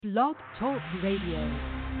Blog Talk Radio.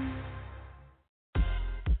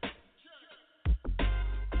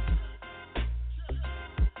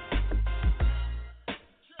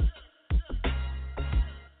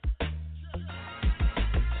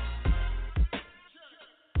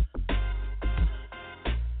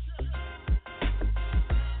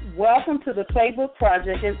 Welcome to the Playbook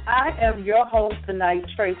Project, and I am your host tonight,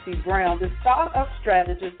 Tracy Brown, the startup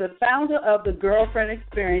strategist, the founder of the Girlfriend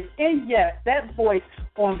Experience, and yes, that voice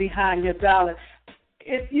on Behind Your Dollar.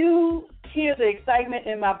 If you hear the excitement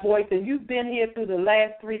in my voice and you've been here through the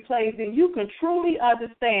last three plays, then you can truly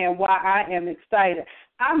understand why I am excited.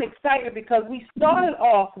 I'm excited because we started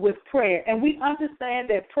off with prayer, and we understand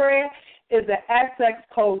that prayer is the access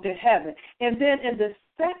code to heaven. And then in the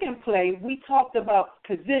second play, we talked about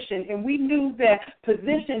position, and we knew that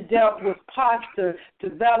position dealt with posture,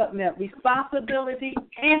 development, responsibility,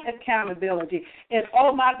 and accountability. And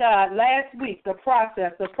oh my God, last week, the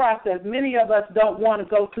process, many of us don't want to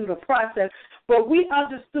go through the process, but we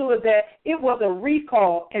understood that it was a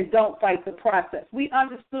recall and don't fight the process. We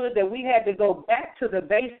understood that we had to go back to the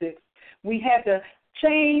basics. We had to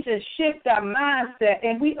change and shift our mindset,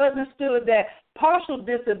 and we understood that partial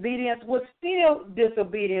disobedience was still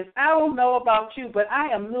disobedience. I don't know about you, but I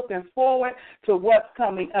am looking forward to what's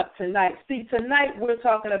coming up tonight. See, tonight we're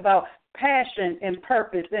talking about passion and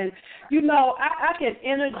purpose, and you know, I can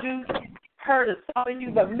introduce her to some of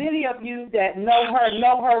you, but many of you that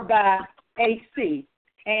know her by AC,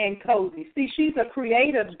 Anne Cosey. See, she's a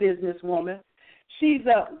creative businesswoman. She's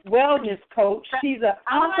a wellness coach. She's an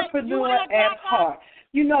entrepreneur at heart.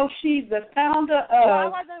 You know, she's the founder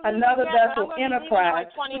of Another Vessel Enterprise,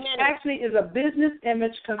 which actually is a business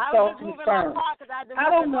image consulting firm. I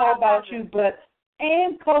don't know about you, but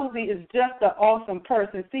Anne Cosey is just an awesome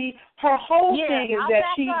person. See, her whole thing is that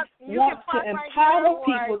she wants to empower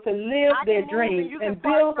people to live their dreams and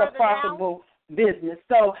build a profitable business.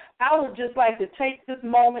 So I would just like to take this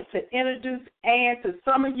moment to introduce Anne to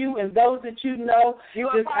some of you, and those that you know,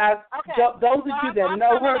 those of you that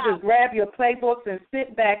know her, just grab your playbooks and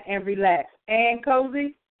sit back and relax. Anne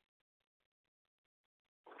Cosey?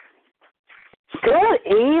 Good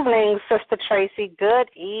evening, Sister Tracy. Good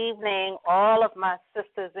evening, all of my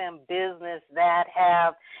sisters in business that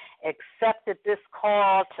have accepted this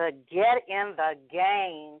call to get in the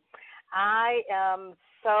game. I am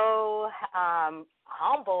so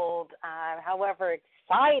humbled, however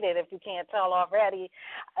excited, if you can't tell already,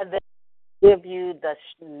 that I give you the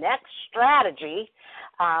next strategy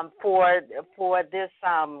for this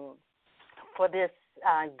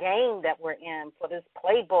game that we're in, for this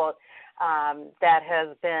playbook that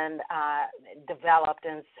has been developed.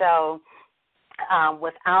 And so,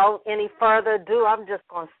 without any further ado, I'm just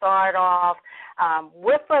going to start off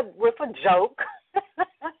with a joke.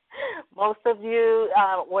 Most of you,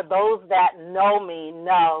 or those that know me,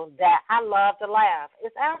 know that I love to laugh.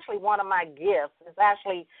 It's actually one of my gifts. It's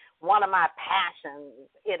actually one of my passions.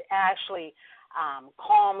 It actually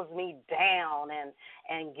calms me down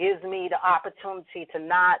and gives me the opportunity to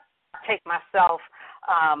not take myself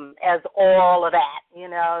as all of that, you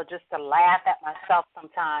know, just to laugh at myself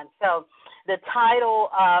sometimes. So the title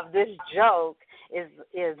of this joke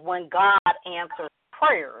is When God Answers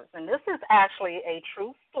Prayers, and this is actually a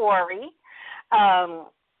true story.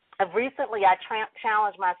 Recently, I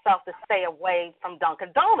challenged myself to stay away from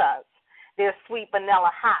Dunkin' Donuts, their sweet vanilla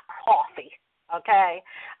hot coffee, okay,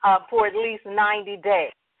 for at least 90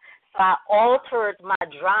 days. So I altered my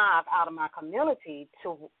drive out of my community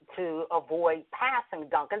to avoid passing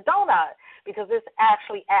Dunkin' Donuts because it's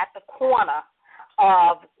actually at the corner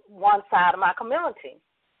of one side of my community.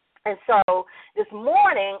 And so this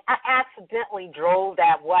morning, I accidentally drove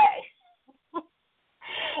that way.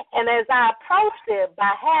 And as I approached it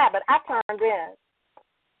by habit, I turned in.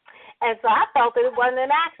 And so I felt that it wasn't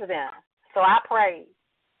an accident. So I prayed,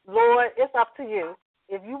 Lord, it's up to you.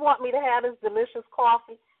 If you want me to have this delicious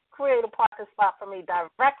coffee, create a parking spot for me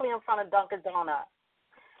directly in front of Dunkin' Donuts.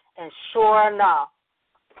 And sure enough,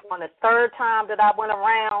 on the third time that I went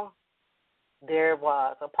around, there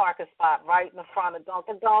was a parking spot right in the front of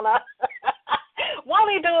Dunkin' Donuts.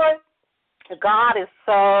 Won't he do it? God is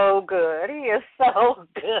so good. He is so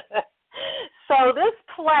good. So this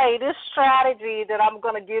play, this strategy that I'm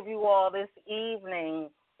going to give you all this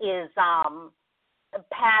evening is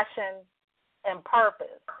passion and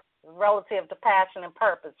purpose, relative to passion and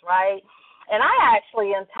purpose, right? And I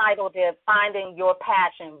actually entitled it Finding Your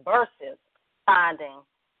Passion versus Finding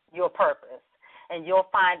Your Purpose. And you'll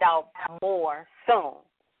find out more soon.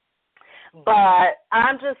 But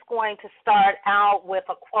I'm just going to start out with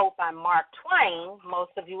a quote by Mark Twain.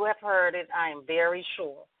 Most of you have heard it, I am very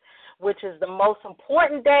sure. which is the most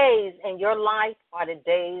important days in your life, are the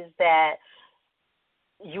days that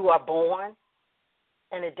you are born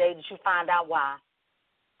and the day that you find out why.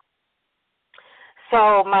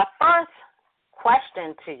 So my first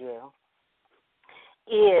question to you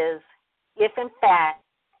is if, in fact,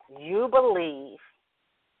 you believe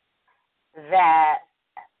that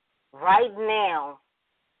right now,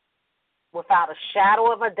 without a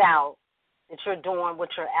shadow of a doubt, that you're doing what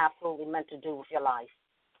you're absolutely meant to do with your life.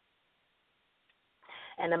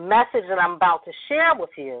 And the message that I'm about to share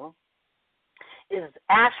with you is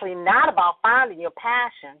actually not about finding your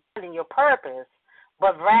passion, finding your purpose,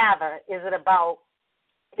 but rather it's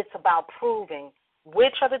about proving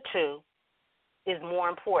which of the two is more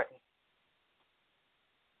important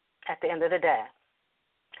at the end of the day.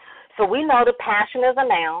 So we know that passion is a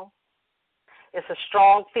noun. It's a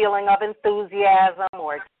strong feeling of enthusiasm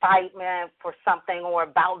or excitement for something or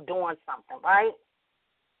about doing something, right?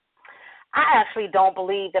 I actually don't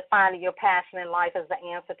believe that finding your passion in life is the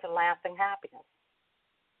answer to lasting happiness.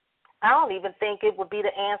 I don't even think it would be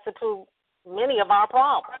the answer to many of our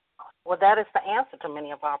problems. Well, that is the answer to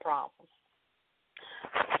many of our problems.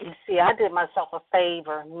 You see, I did myself a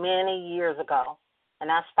favor many years ago, and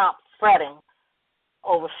I stopped fretting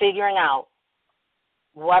over figuring out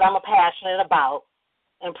what I'm passionate about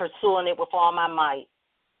and pursuing it with all my might,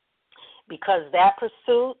 because that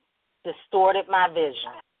pursuit distorted my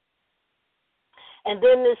vision. And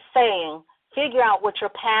then this saying, figure out what you're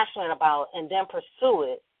passionate about and then pursue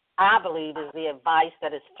it, I believe is the advice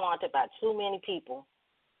that is flaunted by too many people,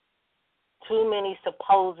 too many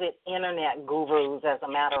supposed internet gurus, as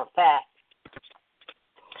a matter of fact.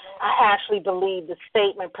 I actually believe the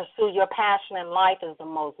statement, pursue your passion in life, is the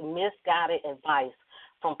most misguided advice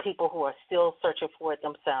from people who are still searching for it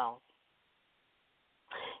themselves.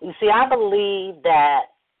 You see, I believe that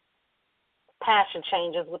passion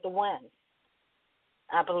changes with the wind.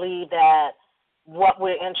 I believe that what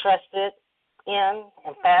we're interested in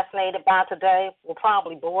and fascinated by today will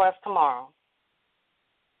probably bore us tomorrow.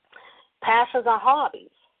 Passions are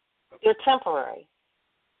hobbies. They're temporary.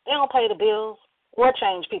 They don't pay the bills or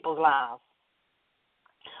change people's lives.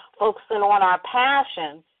 Focusing on our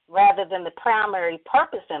passion rather than the primary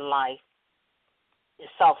purpose in life is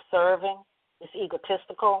self-serving, it's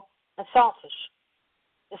egotistical, and selfish.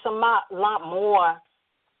 It's a lot more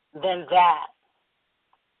than that.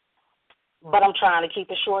 But I'm trying to keep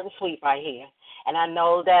it short and sweet right here. And I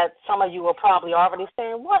know that some of you are probably already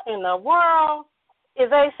saying, what in the world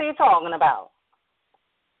is AC talking about?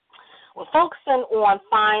 Well, focusing on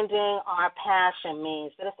finding our passion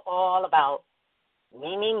means that it's all about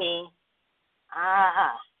me,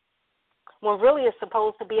 when really it's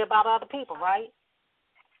supposed to be about other people, right?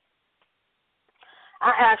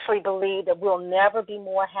 I actually believe that we'll never be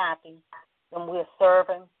more happy when we're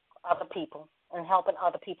serving other people and helping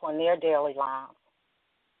other people in their daily lives.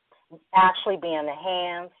 Actually being the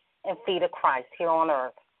hands and feet of Christ here on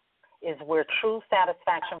earth is where true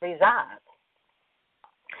satisfaction resides.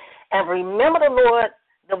 And remember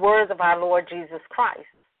the words of our Lord Jesus Christ.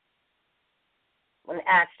 When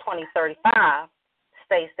Acts 20:35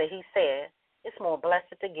 states that he said, it's more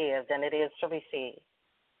blessed to give than it is to receive.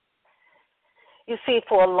 You see,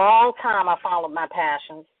 for a long time I followed my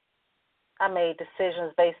passions. I made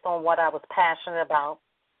decisions based on what I was passionate about,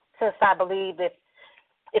 since I believed that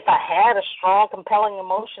if I had a strong, compelling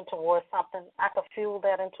emotion towards something, I could fuel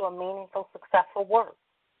that into a meaningful, successful work.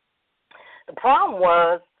 The problem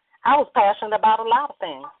was I was passionate about a lot of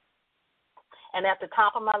things, and at the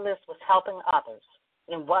top of my list was helping others.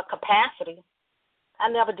 In what capacity? I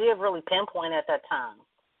never did really pinpoint at that time.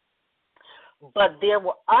 But there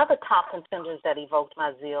were other top contenders that evoked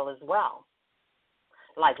my zeal as well,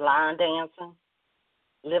 like line dancing,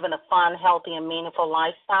 living a fun, healthy, and meaningful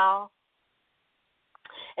lifestyle,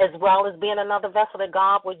 as well as being another vessel that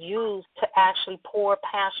God would use to actually pour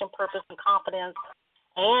passion, purpose, and confidence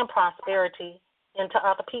and prosperity into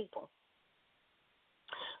other people.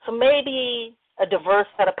 So maybe a diverse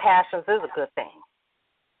set of passions is a good thing,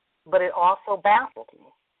 but it also baffled me.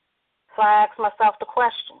 So I asked myself the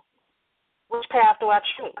question, which path do I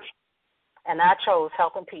choose? And I chose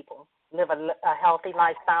helping people live a healthy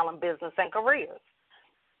lifestyle in business and careers.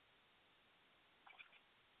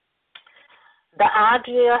 The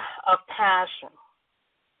idea of passion.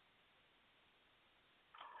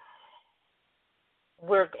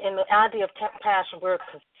 We're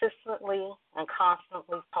consistently and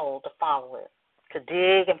constantly told to follow it, to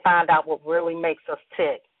dig and find out what really makes us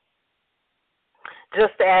tick.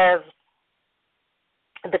 Just as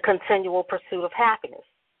the continual pursuit of happiness.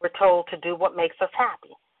 We're told to do what makes us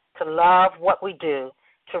happy, to love what we do,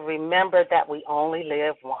 to remember that we only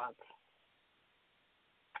live once.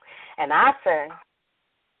 And I say,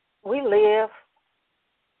 we live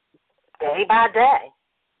day by day.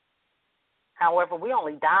 However, we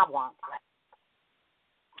only die once.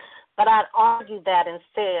 But I'd argue that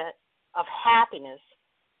instead of happiness,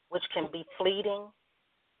 which can be fleeting,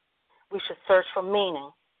 we should search for meaning,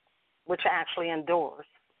 which actually endures.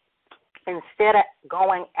 Instead of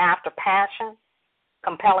going after passion,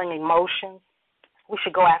 compelling emotions, we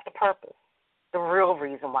should go after purpose, the real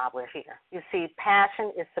reason why we're here. You see,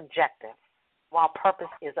 passion is subjective, while purpose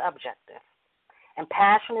is objective. And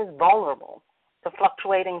passion is vulnerable to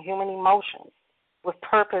fluctuating human emotions, with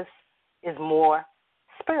purpose is more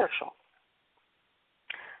spiritual.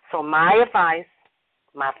 So my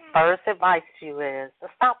first advice to you is to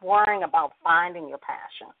stop worrying about finding your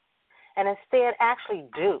passion and instead actually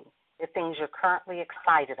do the things you're currently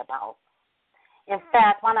excited about. In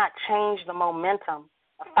fact, why not change the momentum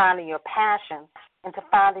of finding your passion into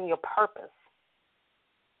finding your purpose?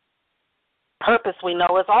 Purpose, we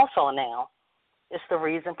know, is also a noun. It's the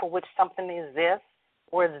reason for which something exists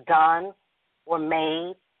or is done or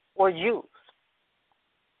made or used.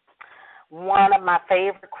 One of my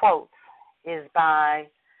favorite quotes is by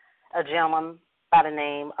a gentleman by the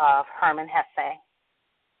name of Herman Hesse.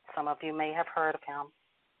 Some of you may have heard of him.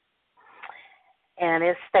 And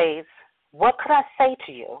it states, "What could I say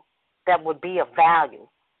to you that would be of value,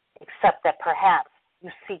 except that perhaps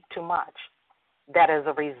you seek too much, that as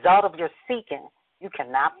a result of your seeking, you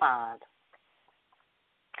cannot find?"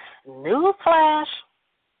 Newsflash.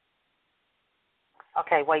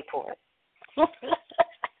 Okay, wait for it.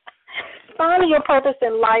 Finding your purpose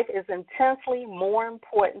in life is intensely more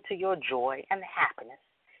important to your joy and happiness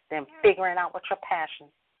than figuring out what your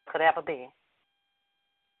passion could ever be.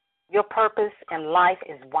 Your purpose in life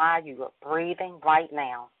is why you are breathing right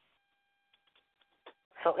now.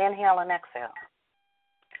 So inhale and exhale.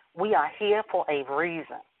 We are here for a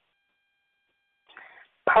reason.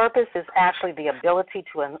 Purpose is actually the ability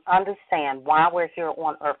to understand why we're here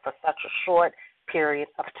on earth for such a short period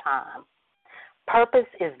of time. Purpose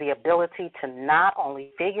is the ability to not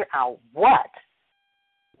only figure out what,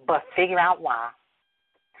 but figure out why.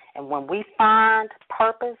 And when we find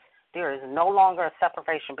purpose, there is no longer a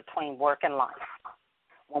separation between work and life.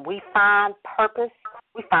 When we find purpose,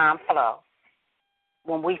 we find flow.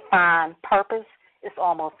 When we find purpose, it's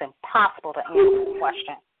almost impossible to answer the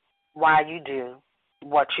question, why you do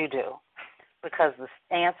what you do. Because the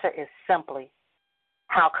answer is simply,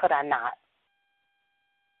 how could I not?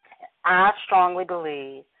 I strongly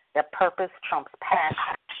believe that purpose trumps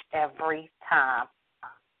passion every time.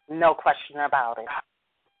 No question about it.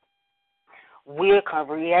 We're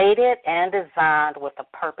created and designed with a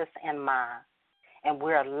purpose in mind, and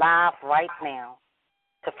we're alive right now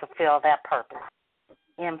to fulfill that purpose.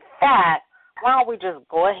 In fact, why don't we just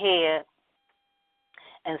go ahead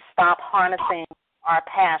and stop harnessing our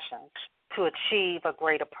passions to achieve a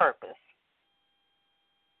greater purpose?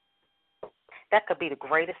 That could be the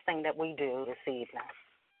greatest thing that we do this evening.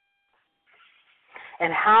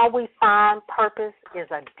 And how we find purpose is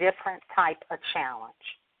a different type of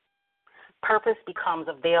challenge. Purpose becomes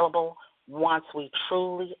available once we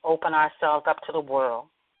truly open ourselves up to the world,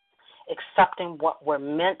 accepting what we're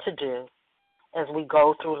meant to do as we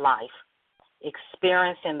go through life,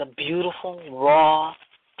 experiencing the beautiful, raw,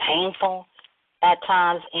 painful, at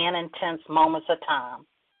times and intense moments of time.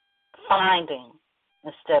 Finding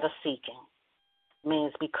instead of seeking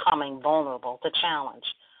means becoming vulnerable to challenge,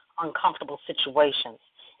 uncomfortable situations,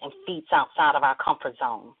 and feats outside of our comfort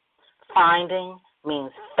zone. Finding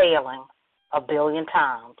means failing a billion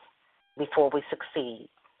times before we succeed.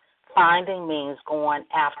 Finding means going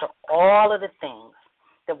after all of the things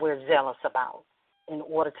that we're zealous about in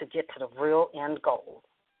order to get to the real end goal,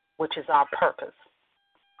 which is our purpose.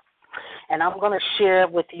 And I'm going to share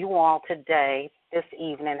with you all today, this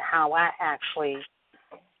evening, how I actually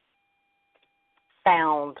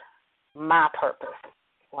found my purpose,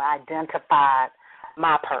 or identified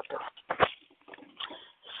my purpose.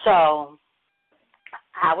 So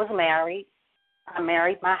I was married. I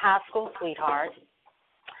married my high school sweetheart.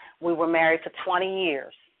 We were married for 20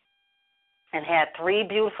 years and had 3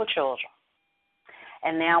 beautiful children.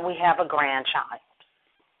 And now we have a grandchild.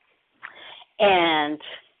 And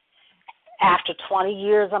after 20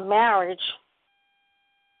 years of marriage,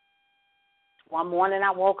 one morning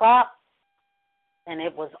I woke up and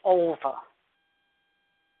it was over.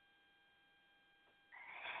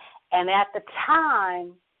 And at the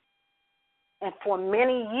time, and for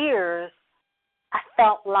many years, I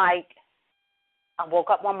felt like I woke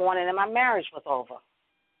up one morning and my marriage was over.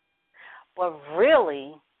 But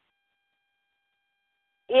really,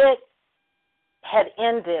 it had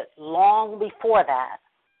ended long before that.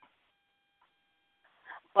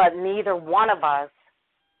 but neither one of us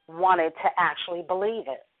wanted to actually believe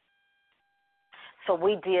it. So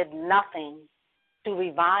we did nothing to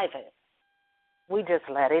revive it. We just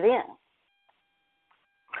let it in.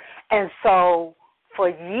 And so for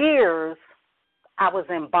years, I was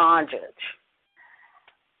in bondage.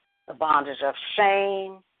 The bondage of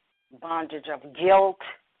shame, bondage of guilt.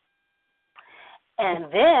 And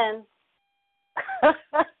then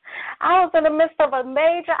I was in the midst of a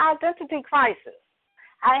major identity crisis.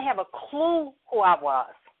 I didn't have a clue who I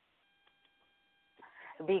was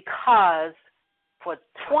because for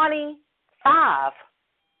 25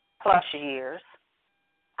 plus years,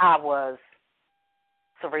 I was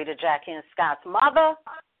Sarita Jackie and Scott's mother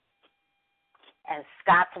and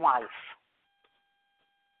Scott's wife.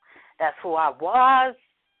 That's who I was.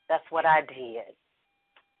 That's what I did.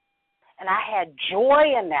 And I had joy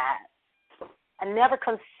in that. I never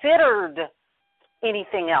considered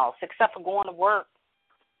anything else except for going to work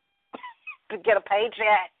to get a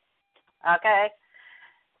paycheck. Okay?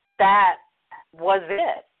 That was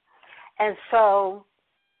it. And so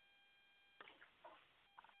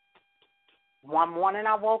one morning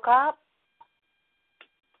I woke up,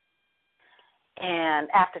 and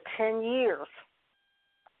after 10 years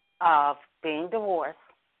of being divorced,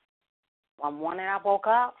 one morning I woke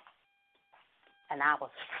up and I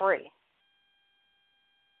was free.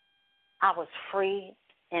 I was free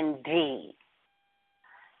indeed.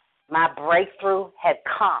 My breakthrough had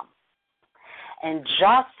come. And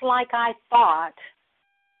just like I thought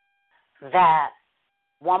that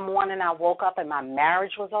one morning I woke up and my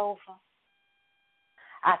marriage was over,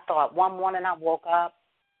 I thought one morning I woke up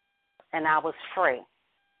and I was free.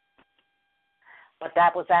 But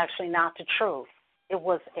that was actually not the truth. It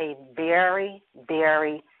was a very,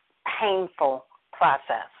 very painful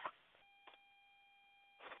process.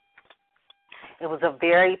 It was a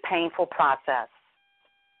very painful process.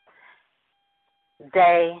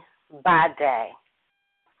 Day by day.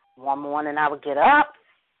 One morning I would get up,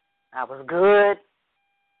 I was good.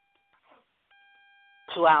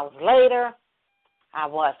 2 hours later, I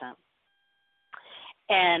wasn't.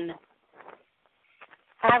 And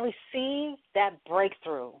I received that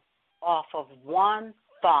breakthrough off of one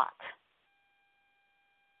thought,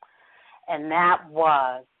 and that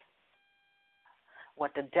was,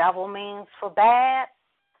 what the devil means for bad,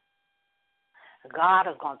 God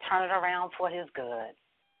is going to turn it around for his good.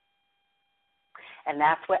 And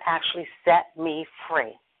that's what actually set me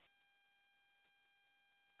free.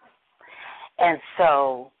 And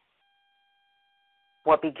so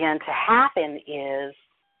what began to happen is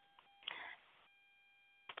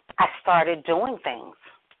I started doing things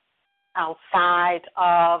outside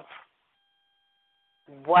of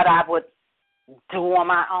what I would do on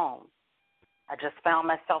my own. I just found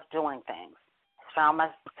myself doing things. I found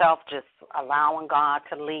myself just allowing God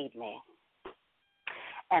to lead me.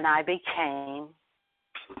 And I became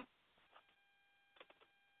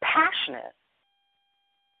passionate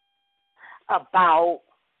about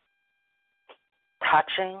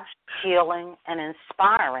touching, healing, and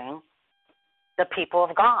inspiring the people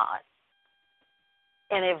of God.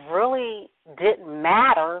 And it really didn't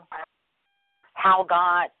matter how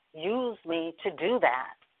God used me to do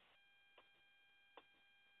that.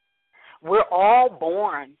 We're all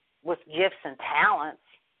born with gifts and talents.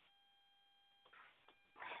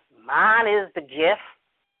 Mine is the gift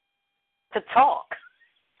to talk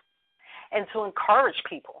and to encourage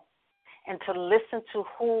people and to listen to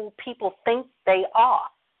who people think they are.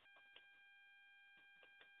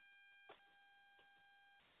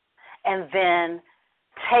 And then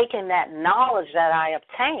taking that knowledge that I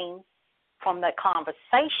obtained from that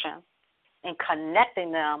conversation and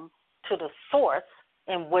connecting them to the source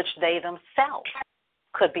in which they themselves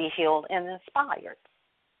could be healed and inspired.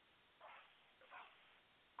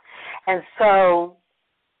 And so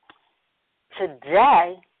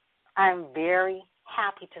today, I'm very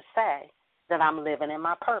happy to say that I'm living in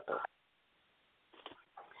my purpose.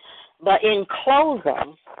 But in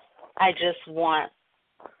closing, I just want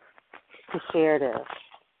to share this.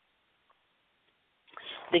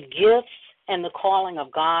 The gifts and the calling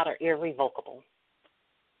of God are irrevocable.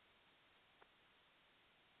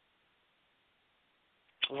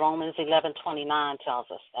 Romans 11:29 tells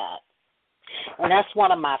us that. And that's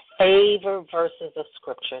one of my favorite verses of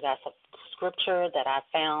Scripture. That's a scripture that I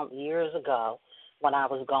found years ago when I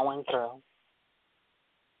was going through.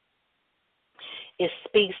 It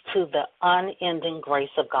speaks to the unending grace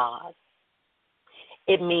of God.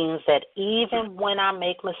 It means that even when I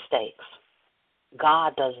make mistakes,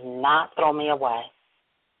 God does not throw me away.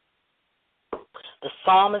 The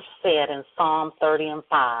psalmist said in Psalm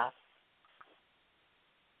 30:5,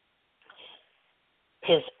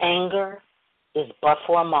 His anger is but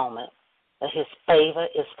for a moment, but his favor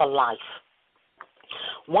is for life.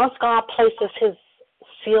 Once God places his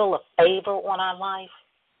seal of favor on our life,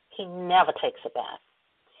 he never takes it back.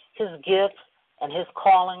 His gifts and his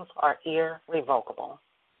callings are irrevocable.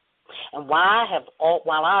 And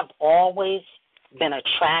while I've always been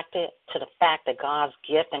attracted to the fact that God's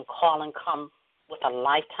gift and calling come with a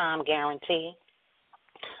lifetime guarantee,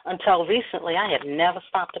 until recently I had never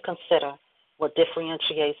stopped to consider what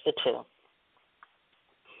differentiates the two.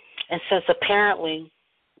 And since apparently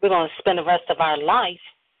we're going to spend the rest of our life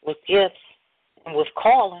with gifts and with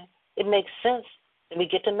calling, it makes sense that we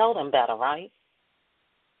get to know them better, right?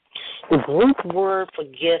 The Greek word for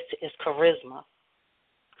gift is charisma.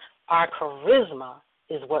 Our charisma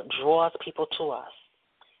is what draws people to us.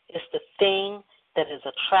 It's the thing that is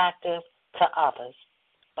attractive to others,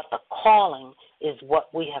 but the calling is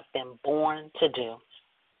what we have been born to do.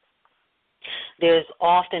 There's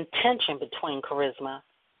often tension between charisma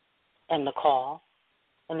and the call,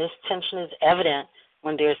 and this tension is evident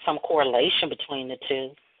when there's some correlation between the two,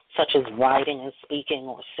 such as writing and speaking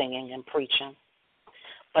or singing and preaching.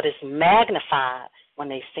 But it's magnified when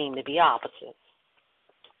they seem to be opposites.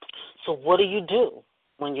 So what do you do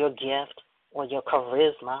when your gift or your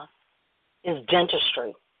charisma is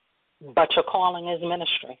dentistry, but your calling is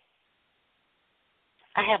ministry?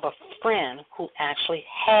 I have a friend who actually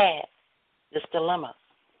had this dilemma.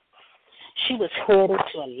 She was headed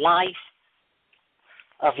to a life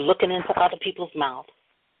of looking into other people's mouth,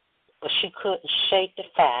 but she couldn't shake the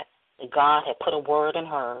fact that God had put a word in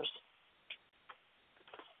hers.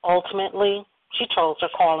 Ultimately, she chose her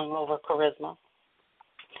calling over charisma.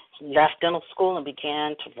 She left dental school and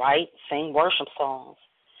began to write, sing worship songs,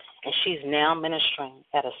 and she's now ministering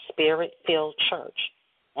at a spirit-filled church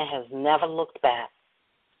and has never looked back.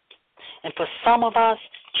 And for some of us,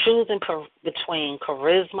 choosing between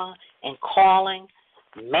charisma and calling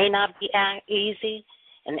may not be easy,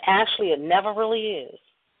 and actually it never really is.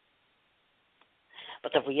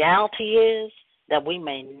 But the reality is that we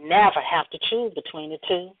may never have to choose between the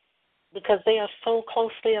two because they are so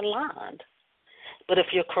closely aligned. But if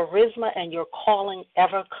your charisma and your calling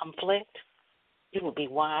ever conflict, it would be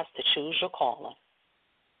wise to choose your calling.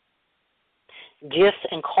 Gifts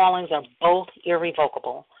and callings are both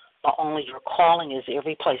irrevocable, but only your calling is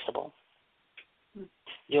irreplaceable.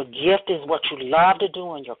 Your gift is what you love to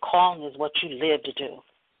do, and your calling is what you live to do.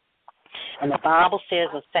 And the Bible says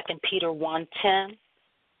in 2 Peter 1:10,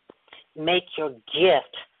 make your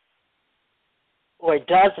gift, or it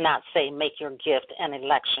does not say make your gift an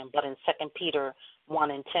election, but in 2 Peter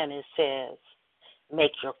 1:10 it says,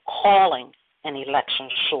 make your calling an election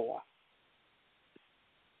sure.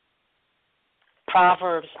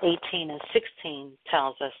 Proverbs 18:16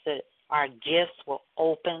 tells us that our gifts will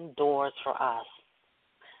open doors for us,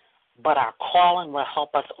 but our calling will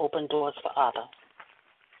help us open doors for others.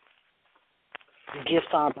 Gifts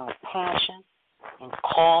are about passion, and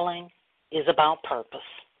calling is about purpose.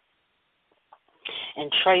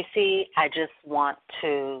 And Tracy, I just want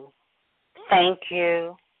to thank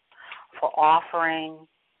you for offering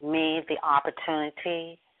me the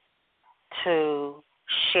opportunity to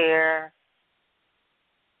share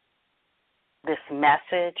this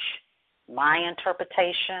message, my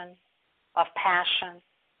interpretation of passion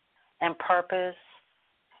and purpose,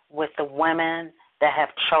 with the women that have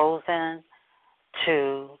chosen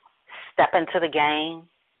to step into the game,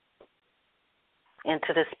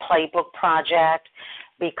 into this playbook project,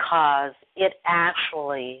 because it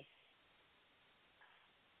actually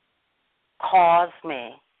caused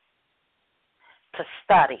me to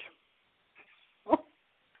study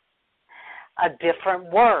a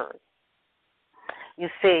different word. You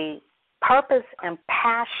see, purpose and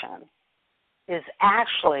passion is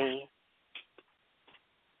actually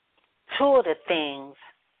two of the things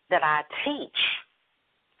that I teach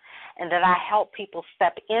and that I help people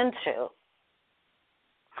step into.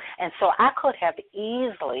 And so I could have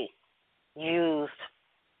easily used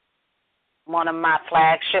one of my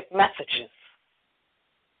flagship messages.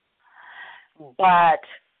 But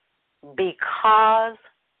because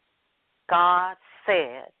God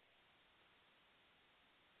said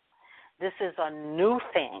this is a new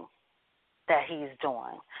thing that he's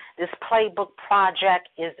doing, this playbook project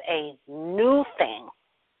is a new thing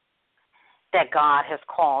that God has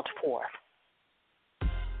called forth.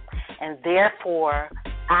 And therefore,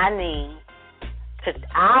 I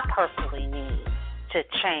personally need to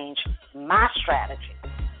change my strategy.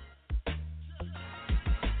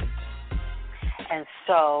 And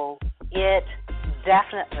so it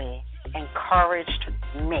definitely encouraged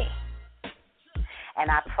me. And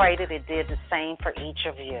I pray that it did the same for each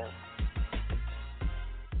of you.